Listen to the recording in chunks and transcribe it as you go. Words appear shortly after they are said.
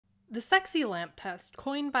The sexy lamp test,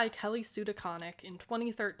 coined by Kelly Sue DeConnick in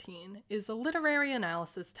 2013, is a literary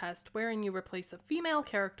analysis test wherein you replace a female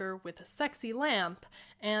character with a sexy lamp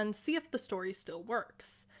and see if the story still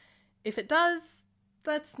works. If it does,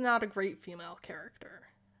 that's not a great female character.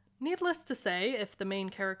 Needless to say, if the main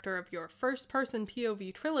character of your first-person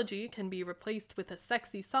POV trilogy can be replaced with a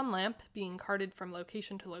sexy sun lamp being carted from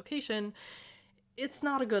location to location, it's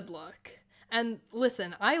not a good look. And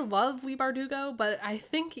listen, I love Leigh Bardugo, but I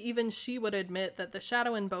think even she would admit that the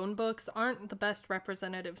Shadow and Bone books aren't the best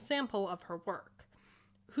representative sample of her work.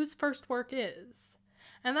 Whose first work is?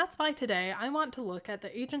 And that's why today I want to look at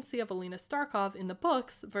the agency of Alina Starkov in the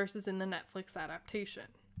books versus in the Netflix adaptation.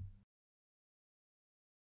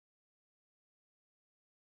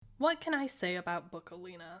 What can I say about book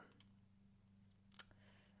Alina?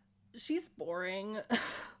 She's boring.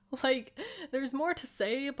 Like, there's more to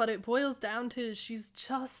say, but it boils down to she's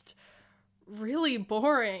just really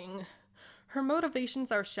boring. Her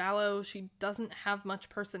motivations are shallow, she doesn't have much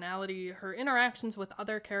personality, her interactions with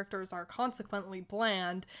other characters are consequently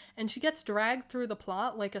bland, and she gets dragged through the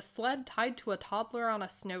plot like a sled tied to a toddler on a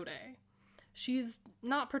snow day. She's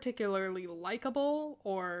not particularly likable,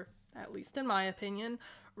 or, at least in my opinion,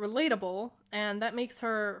 relatable, and that makes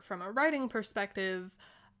her, from a writing perspective,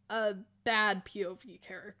 a bad POV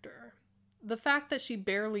character. The fact that she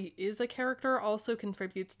barely is a character also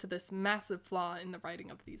contributes to this massive flaw in the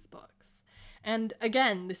writing of these books. And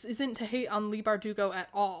again, this isn't to hate on Leigh Bardugo at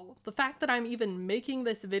all. The fact that I'm even making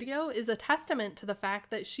this video is a testament to the fact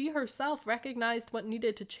that she herself recognized what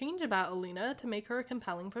needed to change about Alina to make her a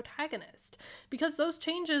compelling protagonist, because those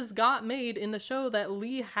changes got made in the show that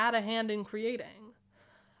Leigh had a hand in creating.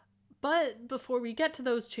 But before we get to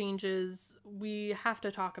those changes, we have to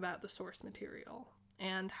talk about the source material.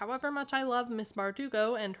 And however much I love Miss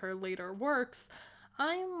Bardugo and her later works,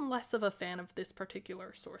 I'm less of a fan of this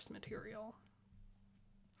particular source material.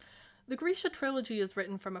 The Grisha trilogy is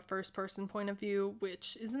written from a first-person point of view,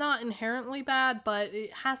 which is not inherently bad, but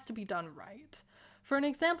it has to be done right. For an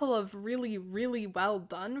example of really, really well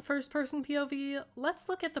done first-person POV, let's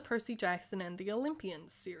look at the Percy Jackson and the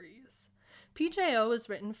Olympians series. PJO is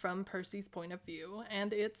written from Percy's point of view,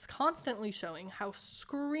 and it's constantly showing how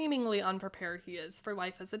screamingly unprepared he is for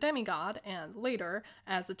life as a demigod, and later,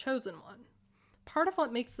 as a chosen one. Part of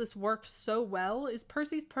what makes this work so well is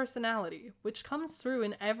Percy's personality, which comes through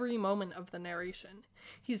in every moment of the narration.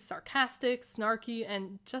 He's sarcastic, snarky,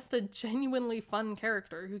 and just a genuinely fun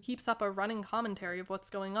character who keeps up a running commentary of what's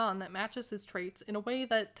going on that matches his traits in a way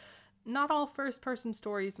that not all first-person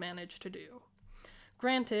stories manage to do.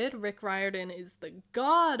 Granted, Rick Riordan is the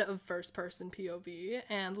god of first-person POV,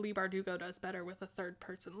 and Leigh Bardugo does better with a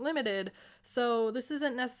third-person limited, so this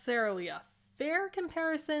isn't necessarily a fair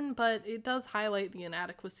comparison, but it does highlight the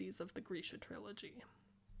inadequacies of the Grisha trilogy.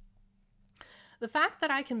 The fact that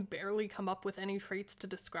I can barely come up with any traits to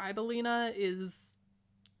describe Alina is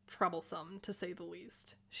troublesome, to say the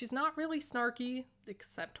least. She's not really snarky,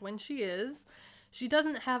 except when she is. She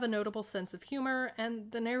doesn't have a notable sense of humor,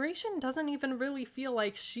 and the narration doesn't even really feel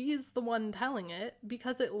like she's the one telling it,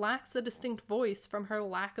 because it lacks a distinct voice from her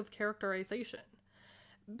lack of characterization.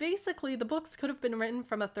 Basically, the books could have been written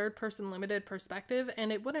from a third-person limited perspective,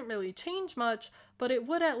 and it wouldn't really change much, but it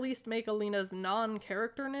would at least make Alina's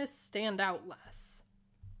non-characterness stand out less.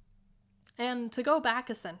 And to go back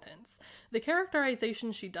a sentence, the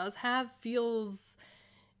characterization she does have feels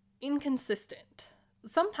inconsistent.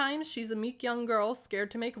 Sometimes she's a meek young girl scared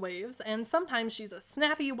to make waves, and sometimes she's a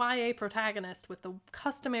snappy YA protagonist with the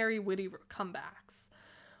customary witty comebacks.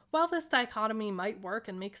 While this dichotomy might work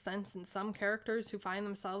and make sense in some characters who find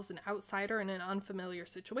themselves an outsider in an unfamiliar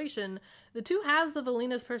situation, the two halves of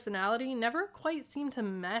Alina's personality never quite seem to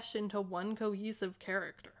mesh into one cohesive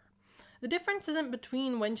character. The difference isn't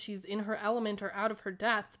between when she's in her element or out of her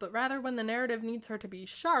depth, but rather when the narrative needs her to be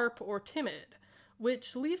sharp or timid,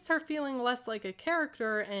 which leaves her feeling less like a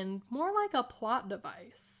character and more like a plot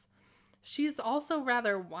device. She's also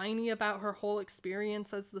rather whiny about her whole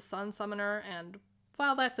experience as the Sun Summoner, and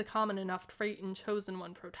while that's a common enough trait in Chosen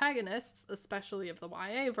One protagonists, especially of the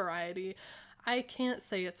YA variety, I can't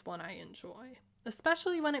say it's one I enjoy,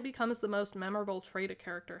 especially when it becomes the most memorable trait a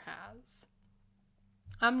character has.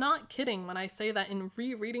 I'm not kidding when I say that in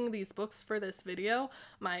rereading these books for this video,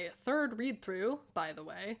 my third read-through, by the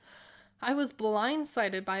way, I was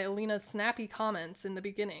blindsided by Alina's snappy comments in the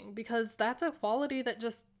beginning, because that's a quality that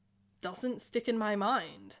just doesn't stick in my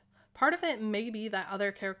mind. Part of it may be that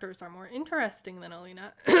other characters are more interesting than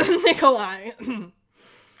Alina, Nikolai,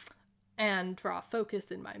 and draw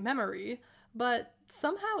focus in my memory, but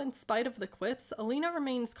somehow in spite of the quips, Alina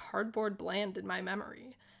remains cardboard bland in my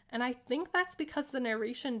memory. And I think that's because the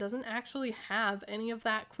narration doesn't actually have any of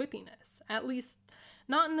that quippiness, at least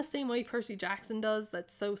not in the same way Percy Jackson does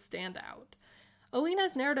that's so standout.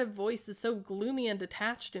 Alina's narrative voice is so gloomy and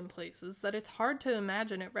detached in places that it's hard to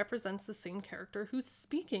imagine it represents the same character who's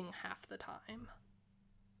speaking half the time.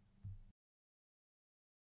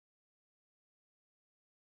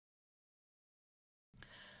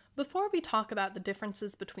 Before we talk about the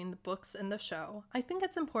differences between the books and the show, I think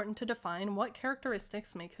it's important to define what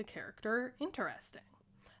characteristics make a character interesting.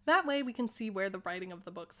 That way we can see where the writing of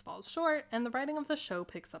the books falls short and the writing of the show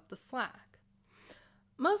picks up the slack.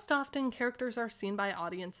 Most often, characters are seen by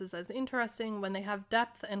audiences as interesting when they have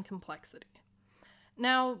depth and complexity.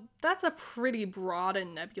 Now, that's a pretty broad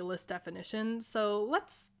and nebulous definition, so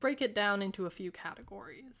let's break it down into a few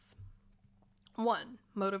categories. 1.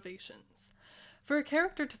 Motivations. For a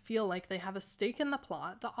character to feel like they have a stake in the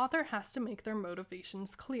plot, the author has to make their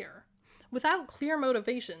motivations clear. Without clear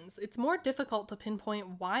motivations, it's more difficult to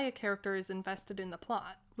pinpoint why a character is invested in the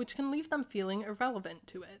plot, which can leave them feeling irrelevant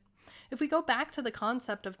to it. If we go back to the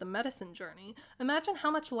concept of the medicine journey, imagine how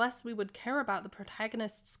much less we would care about the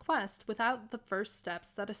protagonist's quest without the first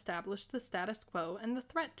steps that establish the status quo and the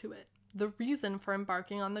threat to it, the reason for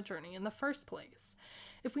embarking on the journey in the first place.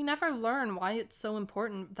 If we never learn why it's so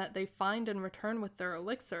important that they find and return with their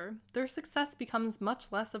elixir, their success becomes much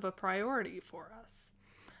less of a priority for us.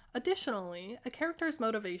 Additionally, a character's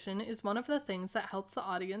motivation is one of the things that helps the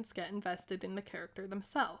audience get invested in the character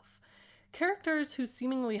themselves. Characters who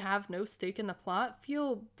seemingly have no stake in the plot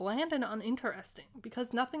feel bland and uninteresting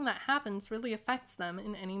because nothing that happens really affects them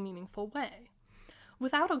in any meaningful way.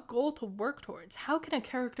 Without a goal to work towards, how can a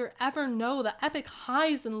character ever know the epic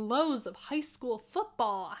highs and lows of high school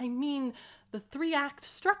football? I mean, the 3-act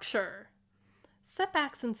structure.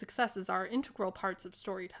 Setbacks and successes are integral parts of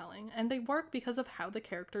storytelling, and they work because of how the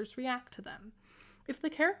characters react to them. If the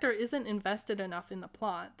character isn't invested enough in the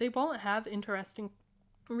plot, they won't have interesting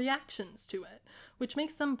reactions to it, which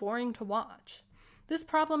makes them boring to watch. This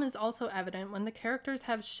problem is also evident when the characters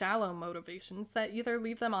have shallow motivations that either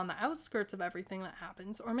leave them on the outskirts of everything that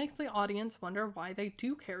happens or makes the audience wonder why they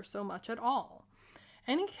do care so much at all.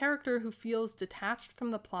 Any character who feels detached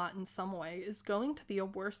from the plot in some way is going to be a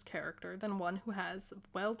worse character than one who has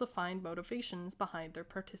well-defined motivations behind their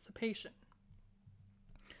participation.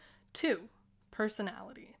 2.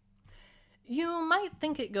 Personality. You might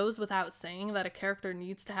think it goes without saying that a character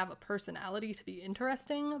needs to have a personality to be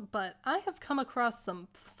interesting, but I have come across some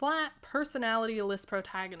flat personality-less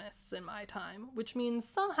protagonists in my time, which means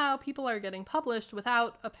somehow people are getting published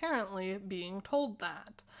without apparently being told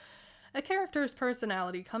that. A character's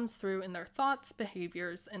personality comes through in their thoughts,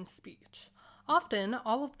 behaviors, and speech. Often,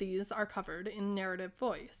 all of these are covered in narrative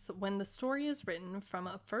voice when the story is written from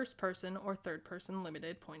a first-person or third-person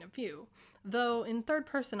limited point of view, though in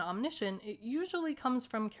third-person omniscient, it usually comes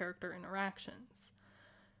from character interactions.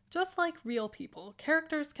 Just like real people,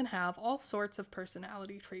 characters can have all sorts of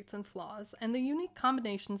personality traits and flaws, and the unique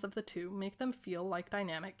combinations of the two make them feel like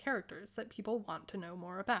dynamic characters that people want to know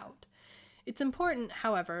more about. It's important,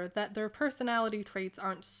 however, that their personality traits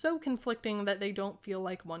aren't so conflicting that they don't feel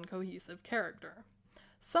like one cohesive character.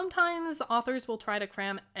 Sometimes authors will try to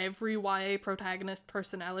cram every YA protagonist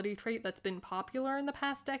personality trait that's been popular in the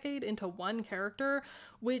past decade into one character,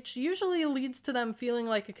 which usually leads to them feeling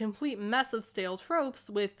like a complete mess of stale tropes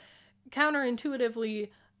with counterintuitively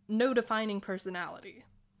no defining personality.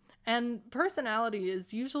 And personality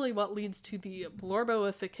is usually what leads to the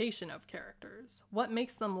blorboification of characters, what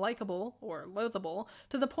makes them likable, or loathable,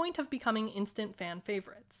 to the point of becoming instant fan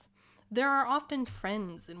favorites. There are often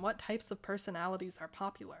trends in what types of personalities are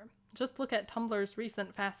popular. Just look at Tumblr's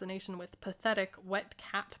recent fascination with pathetic,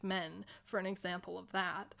 wet-capped men for an example of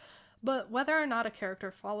that. But whether or not a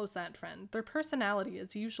character follows that trend, their personality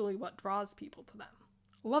is usually what draws people to them.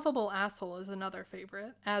 Lovable asshole is another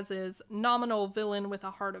favorite, as is nominal villain with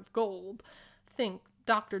a heart of gold. Think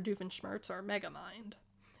Dr. Doofenshmirtz or Megamind.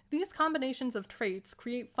 These combinations of traits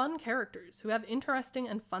create fun characters who have interesting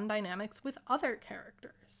and fun dynamics with other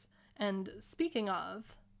characters. And speaking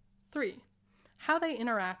of, 3. How they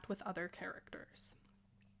interact with other characters.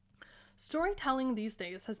 Storytelling these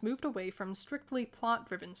days has moved away from strictly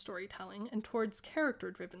plot-driven storytelling and towards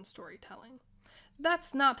character-driven storytelling.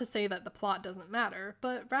 That's not to say that the plot doesn't matter,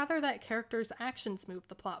 but rather that characters' actions move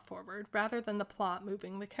the plot forward rather than the plot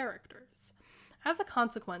moving the characters. As a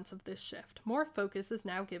consequence of this shift, more focus is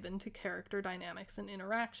now given to character dynamics and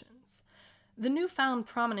interactions. The newfound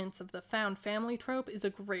prominence of the found family trope is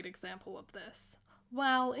a great example of this.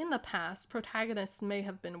 While in the past, protagonists may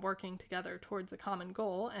have been working together towards a common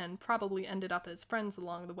goal and probably ended up as friends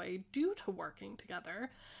along the way due to working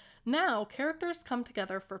together, Now, characters come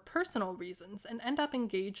together for personal reasons and end up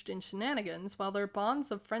engaged in shenanigans while their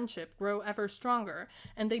bonds of friendship grow ever stronger,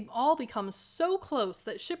 and they all become so close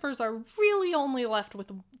that shippers are really only left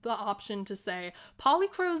with the option to say,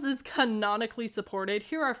 Polycrose is canonically supported,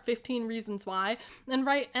 here are 15 reasons why, and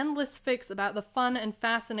write endless fics about the fun and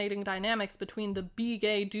fascinating dynamics between the be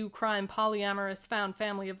gay, do crime, polyamorous found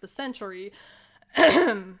family of the century.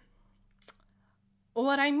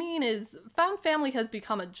 What I mean is, found family has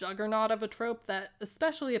become a juggernaut of a trope that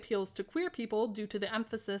especially appeals to queer people due to the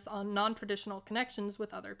emphasis on non-traditional connections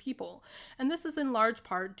with other people, and this is in large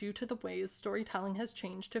part due to the ways storytelling has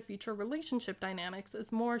changed to feature relationship dynamics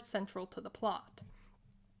as more central to the plot.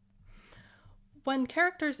 When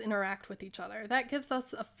characters interact with each other, that gives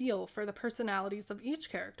us a feel for the personalities of each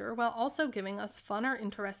character while also giving us fun or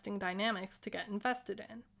interesting dynamics to get invested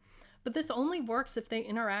in. But this only works if they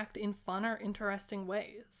interact in fun or interesting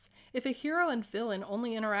ways. If a hero and villain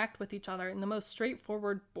only interact with each other in the most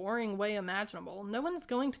straightforward, boring way imaginable, no one's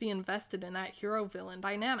going to be invested in that hero-villain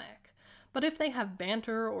dynamic. But if they have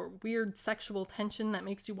banter or weird sexual tension that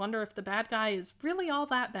makes you wonder if the bad guy is really all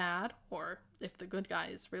that bad, or if the good guy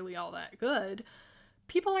is really all that good,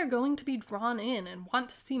 people are going to be drawn in and want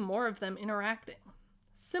to see more of them interacting.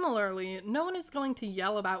 Similarly, no one is going to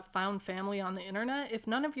yell about found family on the internet if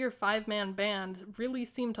none of your 5-man band really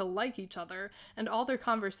seem to like each other and all their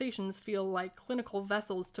conversations feel like clinical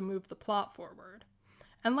vessels to move the plot forward.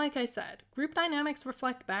 And like I said, group dynamics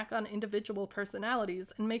reflect back on individual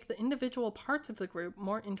personalities and make the individual parts of the group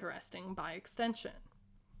more interesting by extension.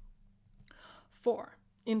 4.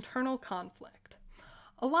 Internal conflict.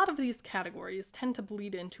 A lot of these categories tend to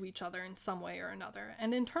bleed into each other in some way or another,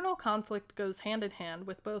 and internal conflict goes hand in hand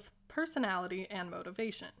with both personality and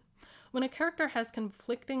motivation. When a character has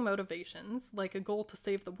conflicting motivations, like a goal to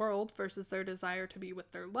save the world versus their desire to be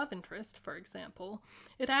with their love interest, for example,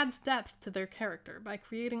 it adds depth to their character by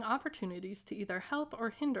creating opportunities to either help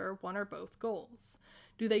or hinder one or both goals.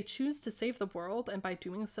 Do they choose to save the world and by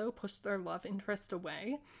doing so push their love interest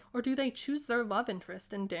away, or do they choose their love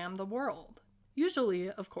interest and damn the world? Usually,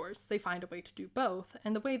 of course, they find a way to do both,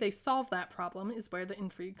 and the way they solve that problem is where the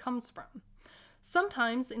intrigue comes from.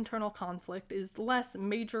 Sometimes internal conflict is less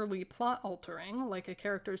majorly plot-altering, like a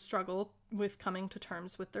character's struggle with coming to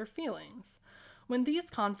terms with their feelings. When these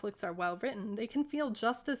conflicts are well written, they can feel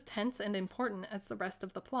just as tense and important as the rest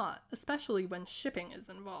of the plot, especially when shipping is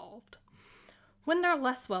involved. When they're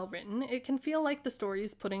less well written, it can feel like the story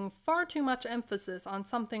is putting far too much emphasis on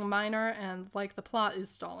something minor and like the plot is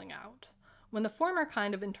stalling out. When the former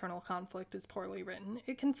kind of internal conflict is poorly written,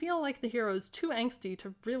 it can feel like the hero's too angsty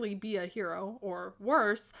to really be a hero, or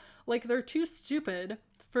worse, like they're too stupid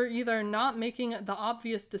for either not making the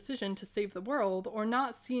obvious decision to save the world or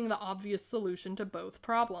not seeing the obvious solution to both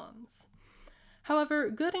problems. However,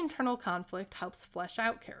 good internal conflict helps flesh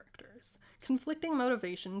out characters. Conflicting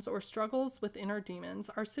motivations or struggles with inner demons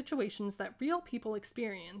are situations that real people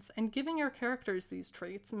experience, and giving your characters these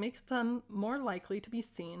traits makes them more likely to be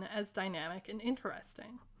seen as dynamic and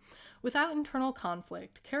interesting. Without internal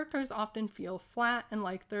conflict, characters often feel flat and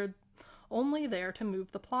like they're only there to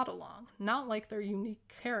move the plot along, not like they're unique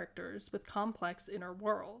characters with complex inner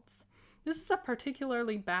worlds. This is a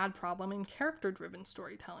particularly bad problem in character-driven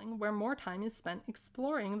storytelling, where more time is spent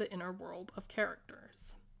exploring the inner world of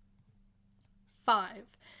characters. 5.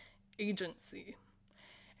 Agency.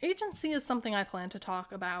 Agency is something I plan to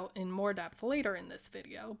talk about in more depth later in this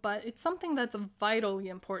video, but it's something that's vitally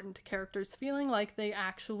important to characters feeling like they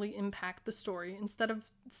actually impact the story instead of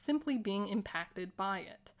simply being impacted by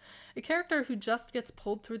it. A character who just gets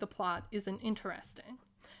pulled through the plot isn't interesting.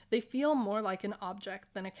 They feel more like an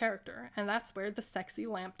object than a character, and that's where the sexy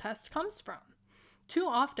lamp test comes from. Too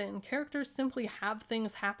often, characters simply have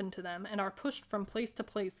things happen to them and are pushed from place to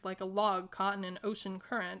place like a log caught in an ocean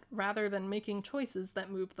current, rather than making choices that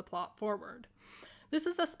move the plot forward. This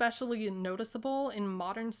is especially noticeable in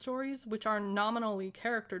modern stories, which are nominally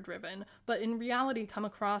character-driven, but in reality come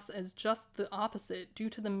across as just the opposite due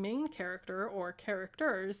to the main character, or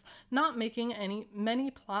characters, not making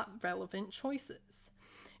many plot-relevant choices.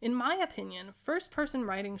 In my opinion, first-person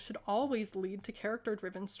writing should always lead to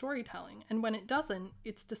character-driven storytelling, and when it doesn't,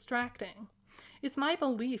 it's distracting. It's my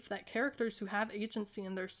belief that characters who have agency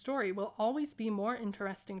in their story will always be more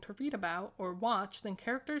interesting to read about or watch than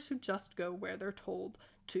characters who just go where they're told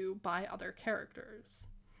to by other characters.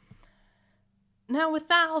 Now,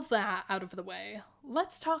 with all that out of the way,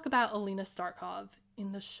 let's talk about Alina Starkov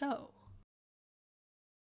in the show.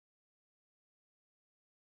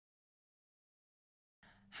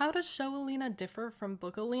 How does show Alina differ from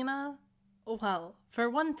book Alina? Well, for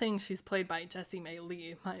one thing, she's played by Jessie May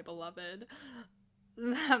Lee, my beloved.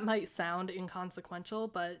 That might sound inconsequential,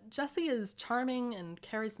 but Jessie is charming and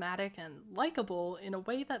charismatic and likable in a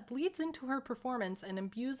way that bleeds into her performance and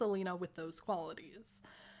imbues Alina with those qualities.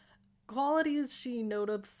 Qualities she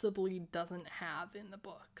noticeably doesn't have in the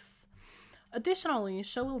books. Additionally,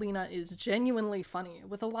 Show Alina is genuinely funny,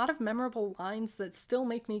 with a lot of memorable lines that still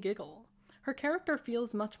make me giggle. Her character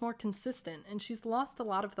feels much more consistent, and she's lost a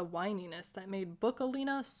lot of the whininess that made book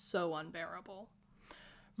Alina so unbearable.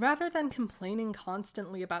 Rather than complaining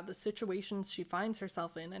constantly about the situations she finds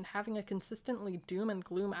herself in and having a consistently doom and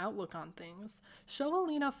gloom outlook on things, Show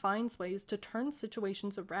Alina finds ways to turn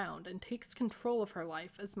situations around and takes control of her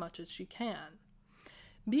life as much as she can.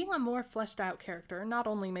 Being a more fleshed out character not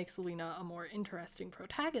only makes Alina a more interesting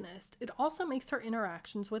protagonist, it also makes her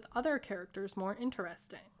interactions with other characters more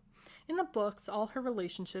interesting. In the books, all her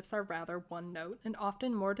relationships are rather one note and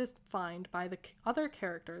often more defined by the other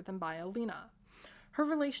character than by Alina. Her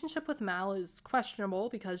relationship with Mal is questionable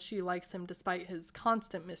because she likes him despite his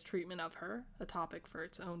constant mistreatment of her, a topic for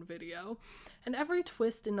its own video, and every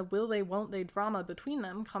twist in the will they won't they drama between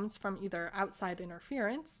them comes from either outside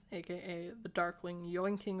interference, aka the Darkling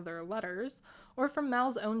yoinking their letters, or from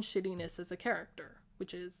Mal's own shittiness as a character,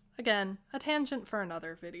 which is, again, a tangent for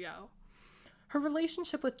another video. Her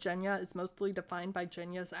relationship with Genya is mostly defined by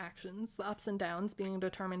Genya's actions, the ups and downs being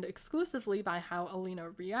determined exclusively by how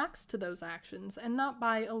Alina reacts to those actions and not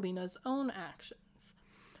by Alina's own actions.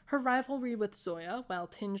 Her rivalry with Zoya, while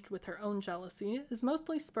tinged with her own jealousy, is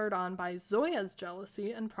mostly spurred on by Zoya's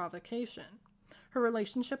jealousy and provocation. Her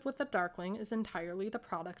relationship with the Darkling is entirely the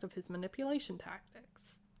product of his manipulation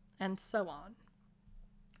tactics, and so on.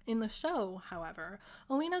 In the show, however,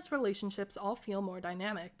 Alina's relationships all feel more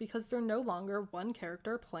dynamic because they're no longer one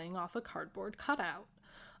character playing off a cardboard cutout.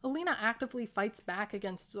 Alina actively fights back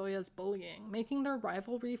against Zoya's bullying, making their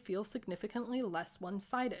rivalry feel significantly less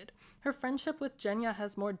one-sided. Her friendship with Genya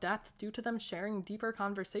has more depth due to them sharing deeper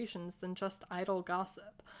conversations than just idle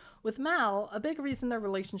gossip. With Mal, a big reason their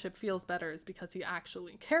relationship feels better is because he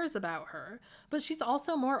actually cares about her, but she's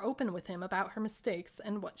also more open with him about her mistakes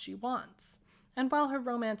and what she wants. And while her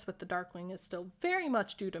romance with the Darkling is still very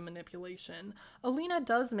much due to manipulation, Alina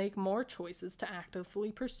does make more choices to actively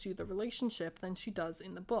pursue the relationship than she does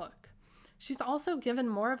in the book. She's also given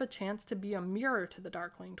more of a chance to be a mirror to the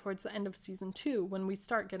Darkling towards the end of season 2 when we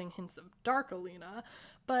start getting hints of Dark Alina,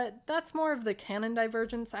 but that's more of the canon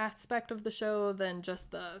divergence aspect of the show than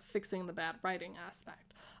just the fixing the bad writing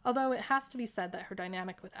aspect. Although it has to be said that her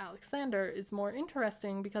dynamic with Alexander is more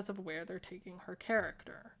interesting because of where they're taking her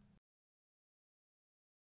character.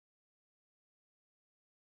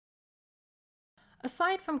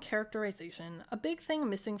 Aside from characterization, a big thing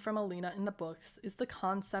missing from Alina in the books is the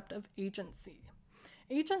concept of agency.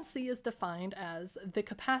 Agency is defined as the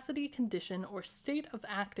capacity, condition, or state of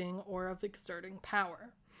acting or of exerting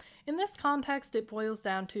power. In this context, it boils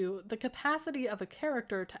down to the capacity of a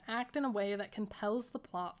character to act in a way that compels the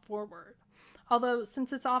plot forward. Although,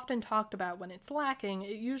 since it's often talked about when it's lacking,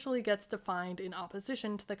 it usually gets defined in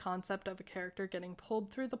opposition to the concept of a character getting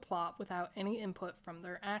pulled through the plot without any input from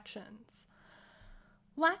their actions.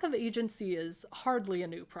 Lack of agency is hardly a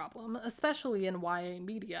new problem, especially in YA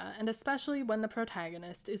media, and especially when the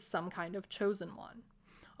protagonist is some kind of chosen one.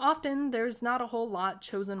 Often, there's not a whole lot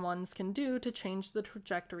chosen ones can do to change the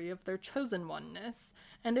trajectory of their chosen oneness,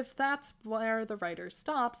 and if that's where the writer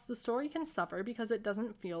stops, the story can suffer because it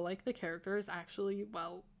doesn't feel like the character is actually,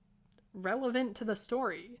 relevant to the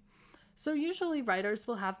story. So usually writers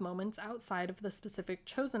will have moments outside of the specific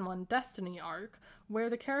chosen one destiny arc where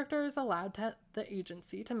the character is allowed the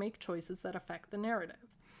agency to make choices that affect the narrative.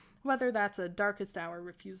 Whether that's a Darkest Hour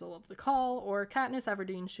refusal of the call, or Katniss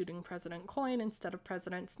Everdeen shooting President Coin instead of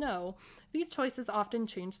President Snow, these choices often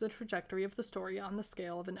change the trajectory of the story on the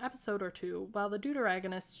scale of an episode or two, while the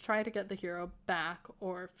deuteragonists try to get the hero back,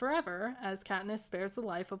 or forever, as Katniss spares the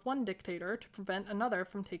life of one dictator to prevent another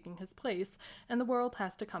from taking his place, and the world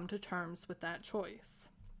has to come to terms with that choice.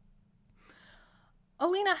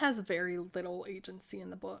 Alina has very little agency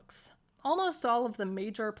in the books. Almost all of the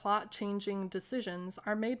major plot-changing decisions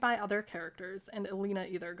are made by other characters, and Alina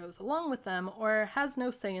either goes along with them or has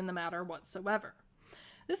no say in the matter whatsoever.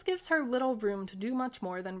 This gives her little room to do much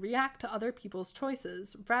more than react to other people's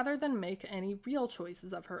choices, rather than make any real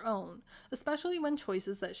choices of her own, especially when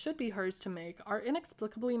choices that should be hers to make are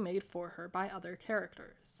inexplicably made for her by other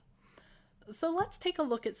characters. So let's take a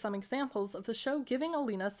look at some examples of the show giving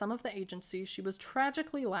Alina some of the agency she was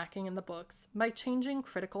tragically lacking in the books by changing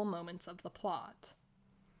critical moments of the plot.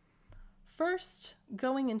 First,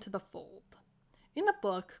 going into the fold. In the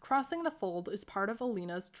book, crossing the fold is part of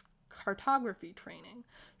Alina's cartography training,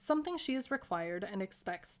 something she is required and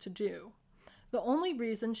expects to do. The only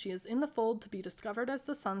reason she is in the fold to be discovered as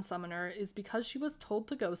the Sun Summoner is because she was told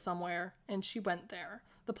to go somewhere, and she went there,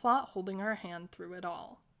 the plot holding her hand through it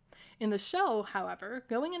all. In the show, however,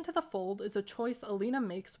 going into the fold is a choice Alina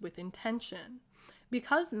makes with intention.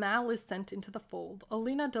 Because Mal is sent into the fold,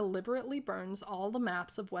 Alina deliberately burns all the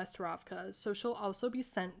maps of West Ravka, so she'll also be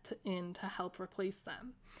sent in to help replace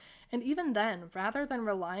them. And even then, rather than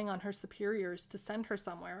relying on her superiors to send her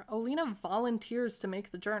somewhere, Alina volunteers to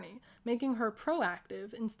make the journey, making her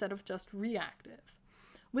proactive instead of just reactive.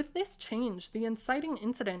 With this change, the inciting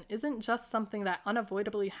incident isn't just something that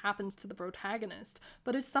unavoidably happens to the protagonist,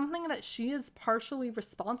 but is something that she is partially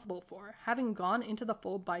responsible for, having gone into the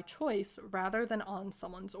fold by choice rather than on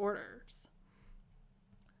someone's orders.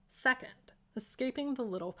 Second, escaping the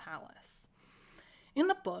Little Palace. In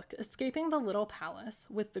the book, escaping the Little Palace,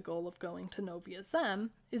 with the goal of going to Novia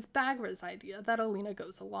Zem, is Bagra's idea that Alina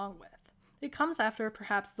goes along with. It comes after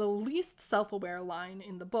perhaps the least self-aware line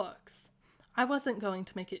in the books. I wasn't going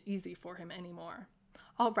to make it easy for him anymore.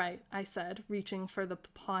 All right, I said, reaching for the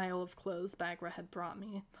pile of clothes Bagra had brought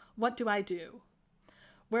me. What do I do?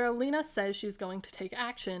 Where Alina says she's going to take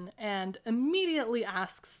action and immediately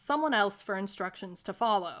asks someone else for instructions to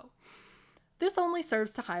follow. This only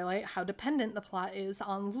serves to highlight how dependent the plot is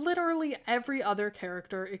on literally every other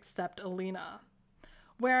character except Alina.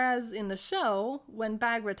 Whereas in the show, when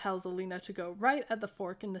Bagra tells Alina to go right at the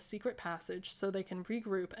fork in the secret passage so they can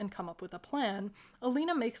regroup and come up with a plan,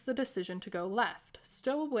 Alina makes the decision to go left,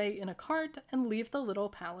 stow away in a cart, and leave the little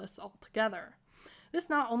palace altogether. This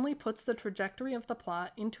not only puts the trajectory of the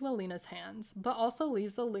plot into Alina's hands, but also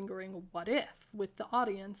leaves a lingering what if with the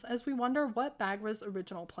audience as we wonder what Bagra's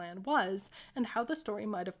original plan was and how the story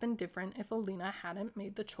might have been different if Alina hadn't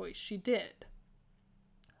made the choice she did.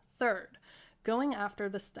 Third, going after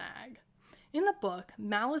the stag. In the book,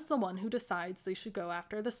 Mal is the one who decides they should go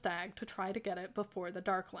after the stag to try to get it before the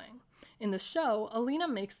Darkling. In the show, Alina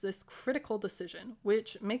makes this critical decision,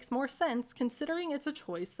 which makes more sense considering it's a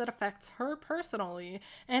choice that affects her personally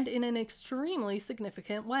and in an extremely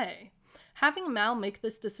significant way. Having Mal make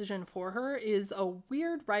this decision for her is a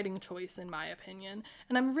weird writing choice in my opinion,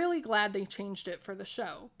 and I'm really glad they changed it for the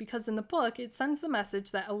show, because in the book it sends the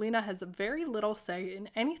message that Alina has very little say in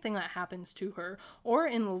anything that happens to her, or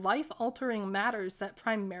in life-altering matters that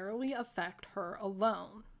primarily affect her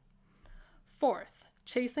alone. Fourth,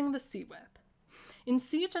 chasing the Sea Whip. In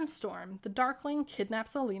Siege and Storm, the Darkling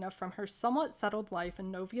kidnaps Alina from her somewhat settled life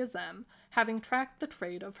in Novia Zem, having tracked the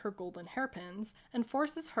trade of her golden hairpins, and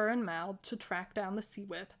forces her and Mal to track down the Sea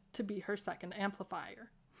Whip to be her second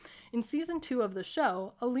amplifier. In Season 2 of the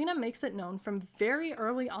show, Alina makes it known from very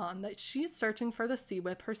early on that she's searching for the Sea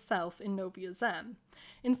Whip herself in Novia Zem.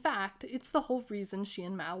 In fact, it's the whole reason she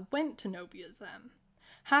and Mal went to Novia Zem.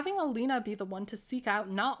 Having Alina be the one to seek out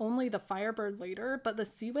not only the Firebird later, but the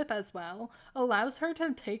Sea Whip as well, allows her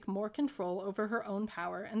to take more control over her own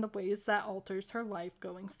power and the ways that alters her life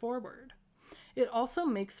going forward. It also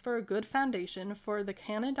makes for a good foundation for the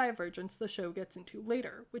canon divergence the show gets into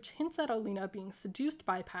later, which hints at Alina being seduced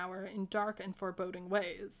by power in dark and foreboding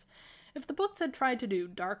ways. If the books had tried to do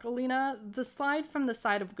Dark Alina, the slide from the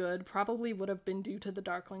side of good probably would have been due to the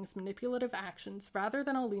Darkling's manipulative actions rather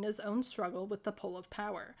than Alina's own struggle with the pull of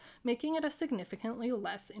power, making it a significantly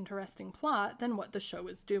less interesting plot than what the show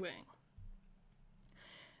is doing.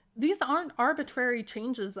 These aren't arbitrary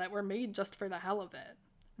changes that were made just for the hell of it.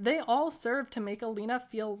 They all serve to make Alina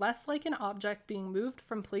feel less like an object being moved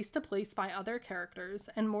from place to place by other characters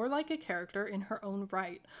and more like a character in her own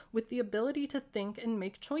right, with the ability to think and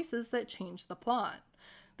make choices that change the plot.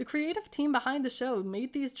 The creative team behind the show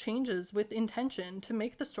made these changes with intention to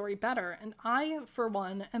make the story better, and I, for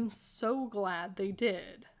one, am so glad they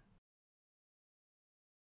did.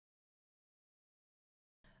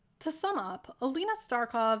 To sum up, Alina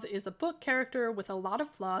Starkov is a book character with a lot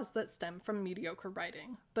of flaws that stem from mediocre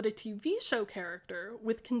writing, but a TV show character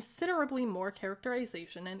with considerably more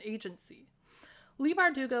characterization and agency. Leigh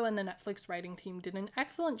Bardugo and the Netflix writing team did an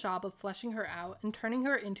excellent job of fleshing her out and turning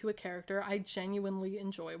her into a character I genuinely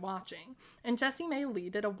enjoy watching, and Jessie May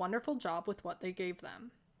Lee did a wonderful job with what they gave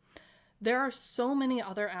them. There are so many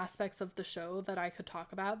other aspects of the show that I could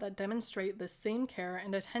talk about that demonstrate this same care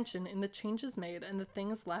and attention in the changes made and the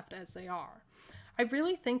things left as they are. I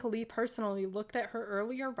really think Leigh personally looked at her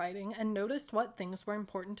earlier writing and noticed what things were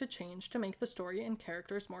important to change to make the story and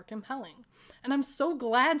characters more compelling. And I'm so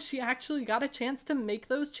glad she actually got a chance to make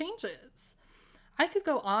those changes. I could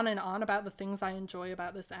go on and on about the things I enjoy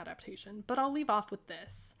about this adaptation, but I'll leave off with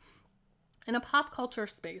this. In a pop culture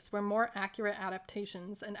space where more accurate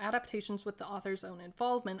adaptations and adaptations with the author's own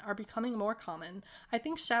involvement are becoming more common, I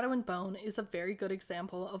think Shadow and Bone is a very good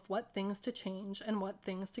example of what things to change and what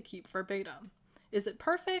things to keep verbatim. Is it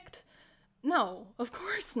perfect? No, of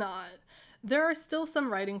course not. There are still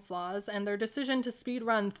some writing flaws, and their decision to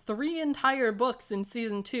speedrun 3 entire books in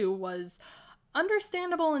season 2 was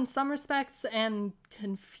understandable in some respects and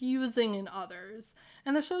confusing in others.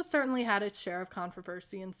 And the show certainly had its share of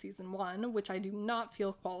controversy in season 1, which I do not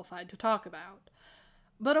feel qualified to talk about.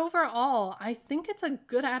 But overall, I think it's a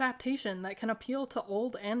good adaptation that can appeal to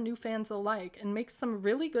old and new fans alike and makes some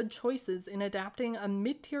really good choices in adapting a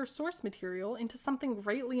mid-tier source material into something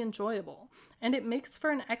greatly enjoyable. And it makes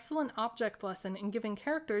for an excellent object lesson in giving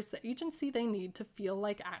characters the agency they need to feel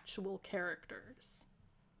like actual characters.